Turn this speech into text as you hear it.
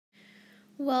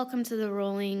Welcome to the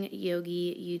Rolling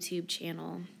Yogi YouTube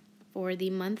channel. For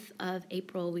the month of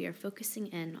April, we are focusing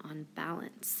in on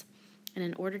balance. And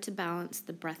in order to balance,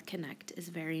 the breath connect is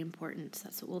very important. So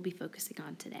that's what we'll be focusing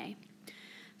on today.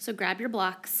 So grab your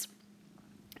blocks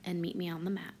and meet me on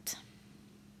the mat.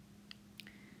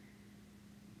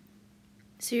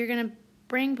 So you're going to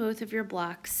bring both of your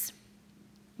blocks,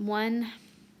 one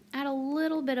at a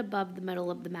little bit above the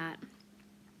middle of the mat,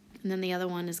 and then the other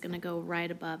one is going to go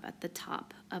right above at the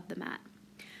top of the mat.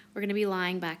 We're going to be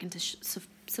lying back into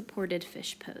supported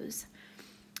fish pose.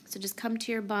 So just come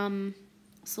to your bum,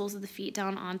 soles of the feet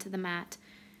down onto the mat,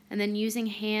 and then using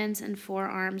hands and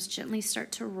forearms, gently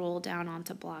start to roll down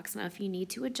onto blocks. Now, if you need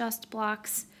to adjust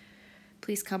blocks,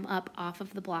 please come up off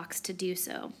of the blocks to do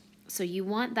so. So you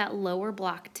want that lower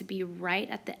block to be right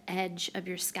at the edge of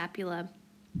your scapula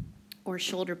or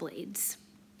shoulder blades.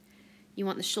 You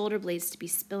want the shoulder blades to be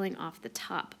spilling off the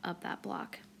top of that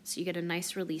block so you get a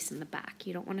nice release in the back.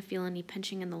 You don't want to feel any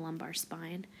pinching in the lumbar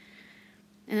spine.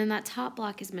 And then that top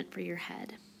block is meant for your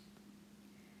head.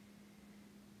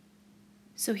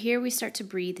 So here we start to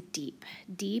breathe deep.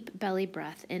 Deep belly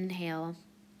breath, inhale,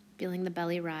 feeling the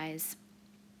belly rise.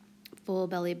 Full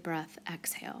belly breath,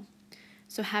 exhale.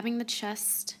 So having the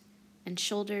chest and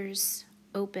shoulders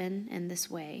open in this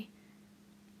way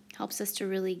helps us to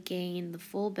really gain the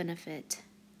full benefit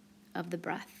of the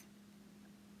breath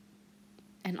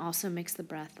and also makes the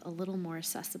breath a little more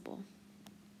accessible.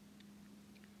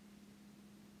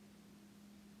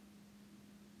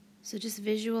 So just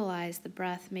visualize the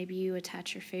breath. Maybe you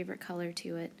attach your favorite color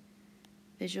to it.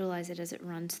 Visualize it as it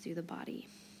runs through the body.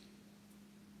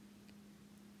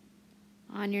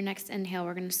 On your next inhale,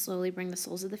 we're going to slowly bring the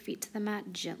soles of the feet to the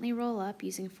mat, gently roll up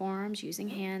using forearms, using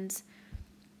hands,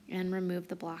 and remove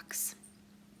the blocks.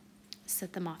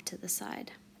 Set them off to the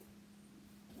side.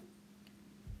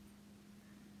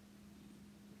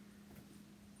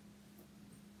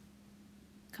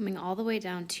 Coming all the way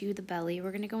down to the belly,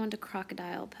 we're going to go into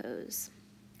crocodile pose.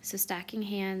 So stacking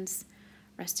hands,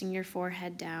 resting your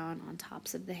forehead down on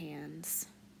tops of the hands.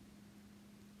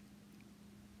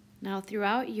 Now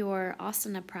throughout your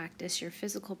asana practice, your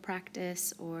physical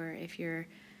practice, or if you're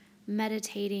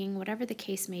meditating, whatever the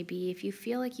case may be, if you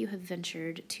feel like you have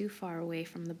ventured too far away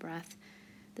from the breath,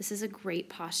 this is a great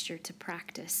posture to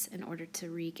practice in order to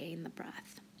regain the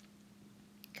breath,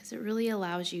 because it really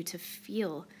allows you to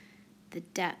feel the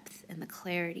depth and the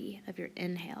clarity of your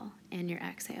inhale and your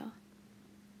exhale.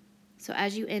 So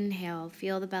as you inhale,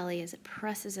 feel the belly as it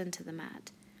presses into the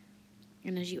mat.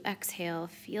 And as you exhale,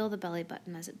 feel the belly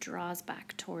button as it draws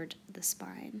back toward the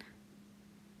spine.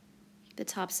 Keep the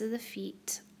tops of the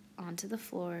feet onto the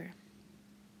floor.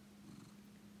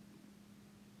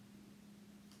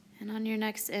 And on your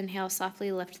next inhale,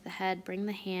 softly lift the head, bring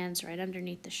the hands right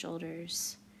underneath the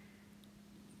shoulders.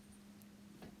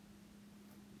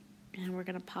 And we're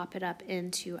going to pop it up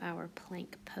into our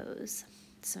plank pose.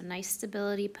 So nice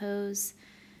stability pose.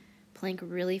 Plank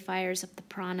really fires up the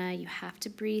prana. You have to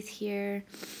breathe here.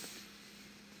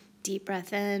 Deep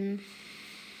breath in.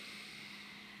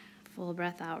 Full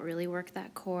breath out. Really work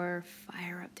that core.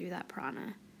 Fire up through that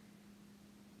prana.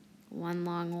 One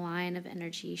long line of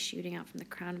energy shooting out from the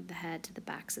crown of the head to the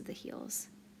backs of the heels.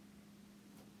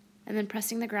 And then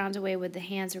pressing the ground away with the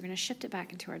hands, we're going to shift it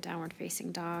back into our downward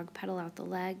facing dog. Pedal out the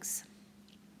legs.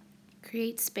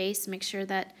 Create space. Make sure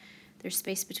that there's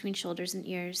space between shoulders and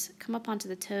ears. Come up onto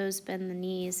the toes, bend the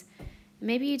knees.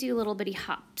 Maybe you do little bitty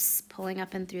hops, pulling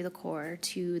up and through the core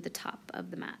to the top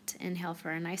of the mat. Inhale for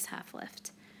a nice half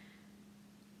lift.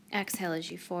 Exhale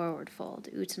as you forward fold,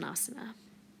 Uttanasana.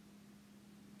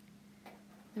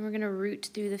 Then we're going to root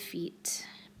through the feet,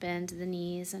 bend the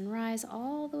knees, and rise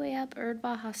all the way up,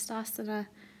 Urdhva Hastasana.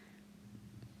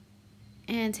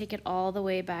 And take it all the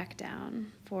way back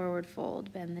down. Forward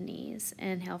fold, bend the knees.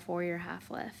 Inhale for your half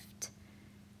lift.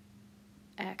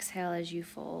 Exhale as you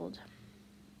fold.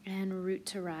 And root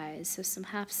to rise. So some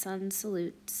half sun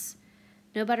salutes.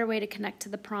 No better way to connect to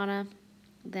the prana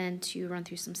than to run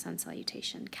through some sun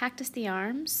salutation. Cactus the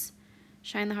arms.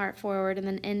 Shine the heart forward. And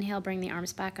then inhale, bring the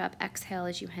arms back up. Exhale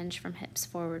as you hinge from hips,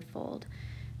 forward fold.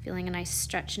 Feeling a nice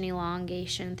stretch and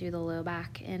elongation through the low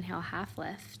back. Inhale, half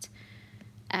lift.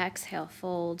 Exhale,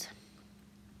 fold,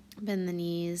 bend the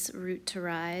knees, root to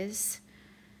rise.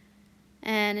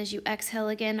 And as you exhale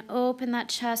again, open that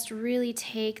chest, really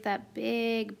take that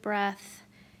big breath.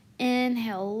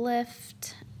 Inhale,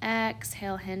 lift,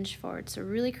 exhale, hinge forward. So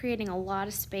really creating a lot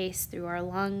of space through our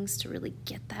lungs to really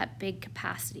get that big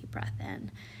capacity breath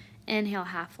in. Inhale,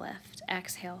 half lift,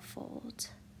 exhale, fold.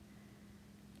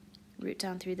 Root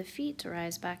down through the feet to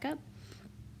rise back up.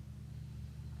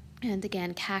 And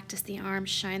again, cactus the arms,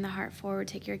 shine the heart forward,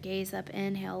 take your gaze up,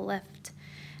 inhale, lift.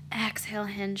 Exhale,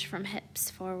 hinge from hips,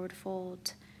 forward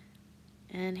fold.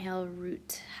 Inhale,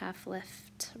 root, half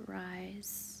lift,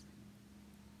 rise.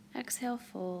 Exhale,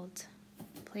 fold.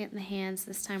 Plant the hands.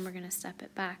 This time we're going to step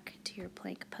it back to your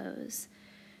plank pose.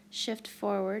 Shift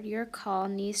forward, your call,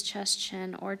 knees, chest,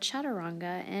 chin, or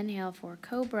chaturanga. Inhale for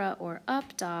cobra or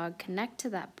up dog. Connect to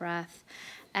that breath.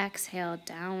 Exhale,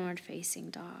 downward facing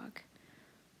dog.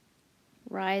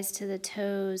 Rise to the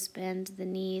toes, bend the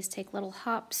knees, take little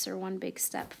hops or one big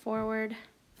step forward.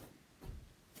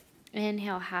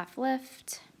 Inhale, half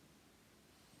lift.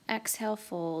 Exhale,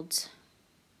 fold.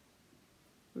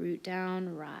 Root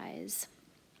down, rise.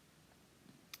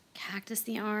 Cactus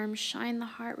the arms, shine the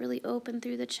heart really open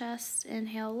through the chest.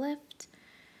 Inhale, lift.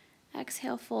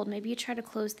 Exhale, fold. Maybe you try to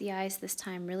close the eyes this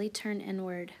time. Really turn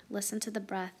inward. Listen to the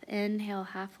breath. Inhale,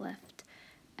 half lift.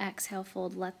 Exhale,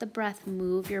 fold. Let the breath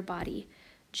move your body.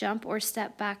 Jump or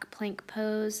step back, plank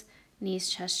pose. Knees,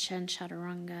 chest, chin,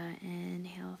 chaturanga.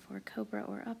 Inhale for cobra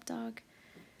or up dog.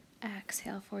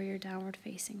 Exhale for your downward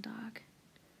facing dog.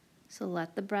 So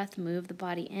let the breath move the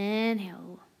body.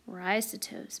 Inhale, rise to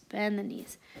toes, bend the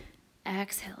knees.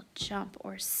 Exhale, jump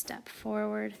or step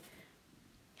forward.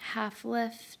 Half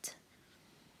lift.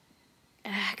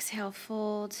 Exhale,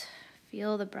 fold.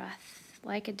 Feel the breath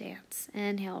like a dance.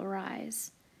 Inhale,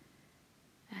 rise.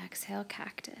 Exhale,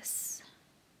 cactus.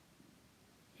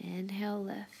 Inhale,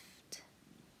 lift.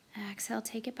 Exhale,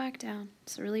 take it back down.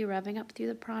 So really revving up through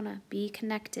the prana. Be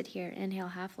connected here. Inhale,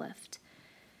 half lift.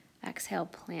 Exhale,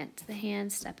 plant the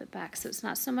hands, step it back. So it's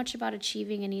not so much about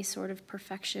achieving any sort of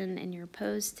perfection in your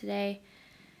pose today.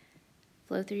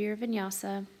 Flow through your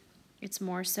vinyasa. It's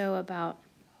more so about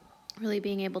really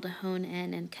being able to hone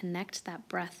in and connect that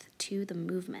breath to the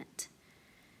movement.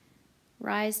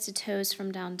 Rise to toes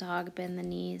from down dog, bend the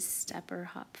knees, step or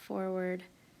hop forward.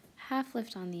 Half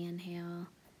lift on the inhale.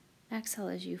 Exhale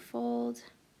as you fold.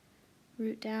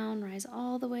 Root down, rise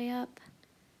all the way up.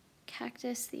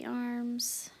 Cactus the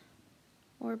arms,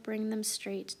 or bring them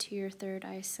straight to your third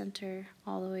eye center,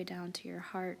 all the way down to your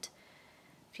heart.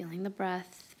 Feeling the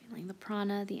breath, feeling the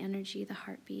prana, the energy, the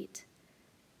heartbeat.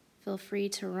 Feel free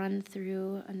to run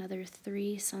through another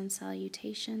 3 sun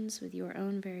salutations with your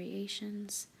own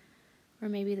variations. Or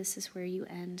maybe this is where you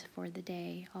end for the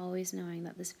day, always knowing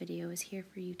that this video is here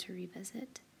for you to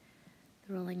revisit.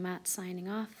 The Rolling Mat signing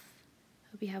off.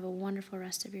 Hope you have a wonderful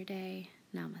rest of your day.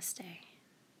 Namaste.